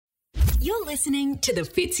You're listening to the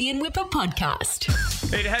Fitzy and Whipper podcast.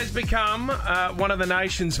 It has become one of the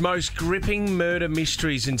nation's most gripping murder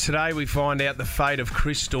mysteries, and today we find out the fate of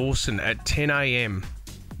Chris Dawson at 10 a.m.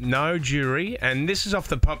 No jury, and this is off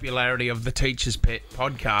the popularity of the Teacher's Pet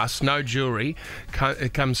podcast. No jury.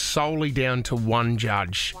 It comes solely down to one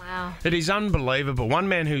judge. Wow. It is unbelievable. One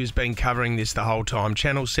man who's been covering this the whole time,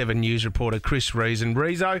 Channel 7 news reporter Chris Reason.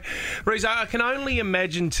 Rezo, I can only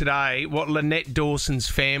imagine today what Lynette Dawson's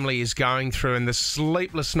family is going through and the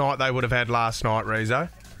sleepless night they would have had last night, Rezo.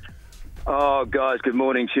 Oh, guys, good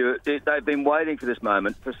morning to you. They've been waiting for this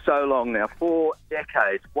moment for so long now, 4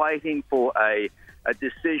 decades, waiting for a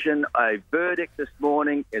decision, a verdict this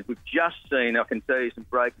morning. As we've just seen, I can tell you some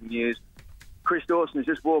breaking news. Chris Dawson has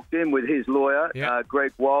just walked in with his lawyer,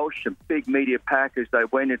 Greg Walsh, a big media pack as they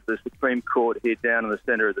went into the Supreme Court here down in the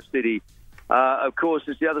centre of the city. Of course,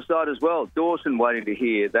 it's the other side as well. Dawson waiting to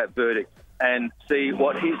hear that verdict and see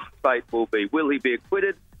what his fate will be. Will he be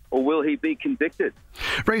acquitted? Or will he be convicted?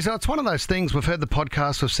 Reza, it's one of those things. We've heard the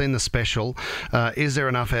podcast, we've seen the special. Is there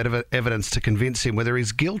enough evidence to convince him whether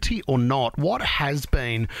he's guilty or not? What has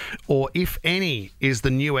been, or if any, is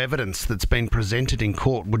the new evidence that's been presented in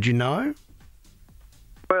court? Would you know?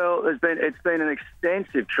 Well, it's been an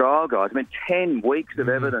extensive trial, guys. I mean, 10 weeks of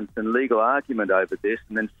evidence and legal argument over this,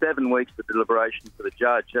 and then 7 weeks of deliberation for the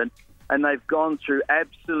judge. And they've gone through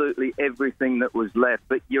absolutely everything that was left.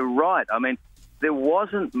 But you're right. I mean, there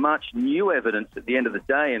wasn't much new evidence at the end of the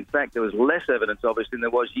day. In fact, there was less evidence, obviously, than there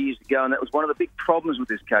was years ago, and that was one of the big problems with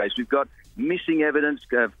this case. We've got missing evidence,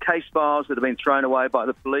 case files that have been thrown away by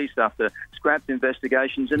the police after scrapped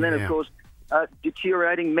investigations, and then, of course,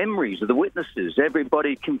 deteriorating memories of the witnesses,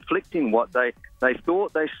 everybody conflicting what they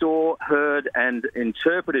thought they saw, heard, and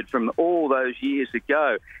interpreted from all those years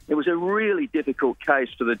ago. It was a really difficult case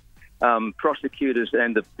for the prosecutors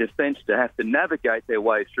and the defence to have to navigate their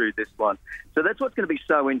way through this one. So that's what's going to be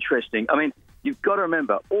so interesting. I mean, you've got to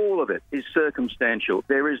remember, all of it is circumstantial.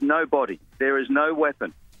 There is no body. There is no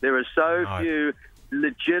weapon. There are so few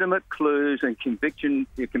legitimate clues and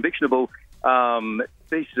convictionable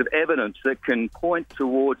pieces of evidence that can point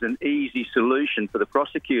towards an easy solution for the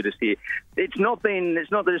prosecutors here. It's not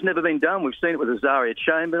that it's never been done. We've seen it with Azaria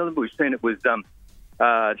Chamberlain. We've seen it with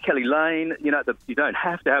Kelly Lane. You know, you don't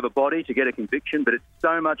have to have a body to get a conviction, but it's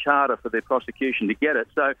so much harder for the prosecution to get it.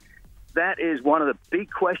 So that is one of the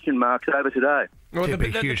big question marks over today. Well, it'd be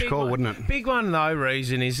a huge call, wouldn't it? Big one, though,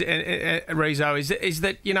 Reason, is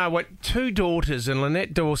that, you know what, 2 daughters, and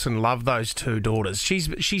Lynette Dawson loved those 2 daughters.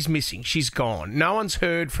 She's missing. She's gone. No one's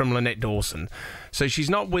heard from Lynette Dawson, so she's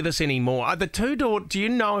not with us anymore. Are the 2 daughters, do you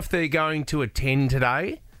know if they're going to attend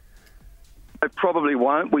today? They probably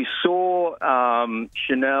won't. We saw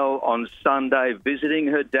Chanel on Sunday visiting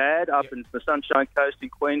her dad up in the Sunshine Coast in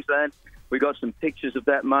Queensland. We got some pictures of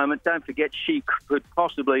that moment. Don't forget, she could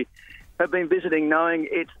possibly have been visiting knowing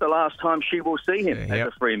it's the last time she will see him as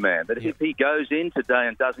a free man. That if he goes in today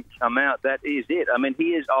and doesn't come out, that is it. I mean,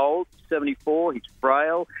 he is old, 74, he's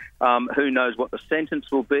frail. Who knows what the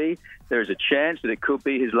sentence will be? There is a chance that it could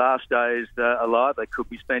be his last days alive. They could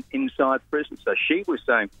be spent inside prison. So she was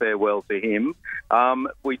saying farewell to him.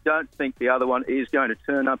 We don't think the other one is going to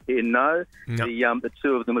turn up here, no. The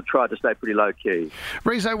 2 of them have tried to stay pretty low-key.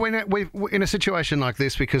 Rezo, we're in a situation like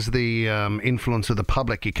this, because of the influence of the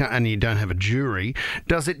public, and you don't have a jury,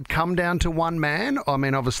 does it come down to one man? I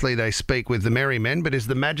mean, obviously they speak with the merry men, but is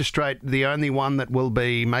the magistrate the only one that will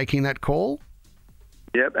be making that call?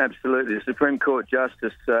 Yep, absolutely. The Supreme Court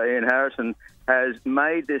Justice Ian Harrison has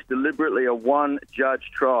made this deliberately a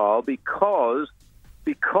one-judge trial because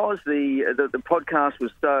the podcast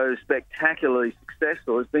was so spectacularly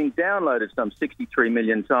successful. It's been downloaded some 63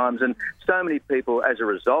 million times, and so many people, as a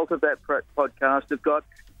result of that podcast, have got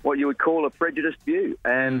what you would call a prejudiced view.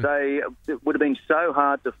 And it would have been so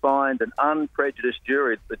hard to find an unprejudiced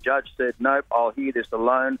jury. The judge said, nope, I'll hear this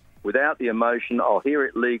alone without the emotion. I'll hear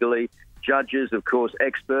it legally. Judges, of course,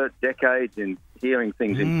 expert, decades in hearing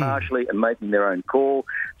things impartially and making their own call.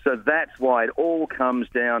 So that's why it all comes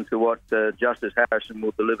down to what Justice Harrison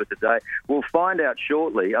will deliver today. We'll find out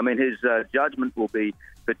shortly. I mean, his judgment will be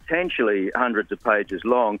potentially hundreds of pages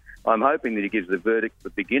long. I'm hoping that he gives the verdict at the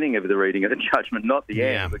beginning of the reading of the judgment, not the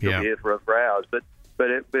end. We could be here for hours. But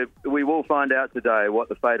we will find out today what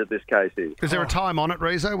the fate of this case is. Is there a time on it,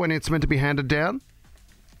 Rezo, when it's meant to be handed down?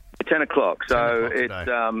 10 o'clock. So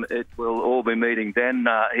it will all be meeting then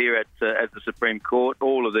here at the Supreme Court.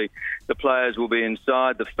 All of the players will be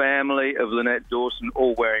inside. The family of Lynette Dawson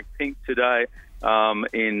all wearing pink today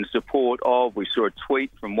in support of. We saw a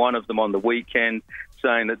tweet from one of them on the weekend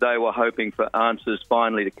saying that they were hoping for answers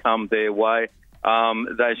finally to come their way.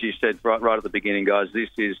 As you said right at the beginning, guys, this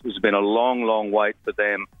has been a long, long wait for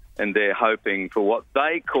them, and they're hoping for what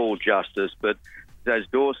they call justice. But as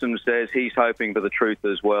Dawson says, he's hoping for the truth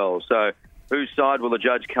as well. So whose side will the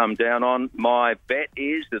judge come down on? My bet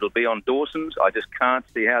is it'll be on Dawson's. I just can't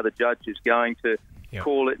see how the judge is going to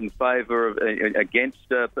call it in favour of against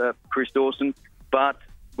Chris Dawson, but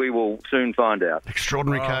we will soon find out.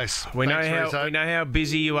 Extraordinary case. We know Thanks, how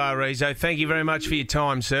busy you are, Rezo. Thank you very much for your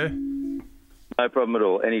time, sir. No problem at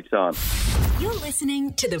all. Anytime. You're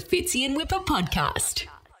listening to the Fitzy and Whipper podcast.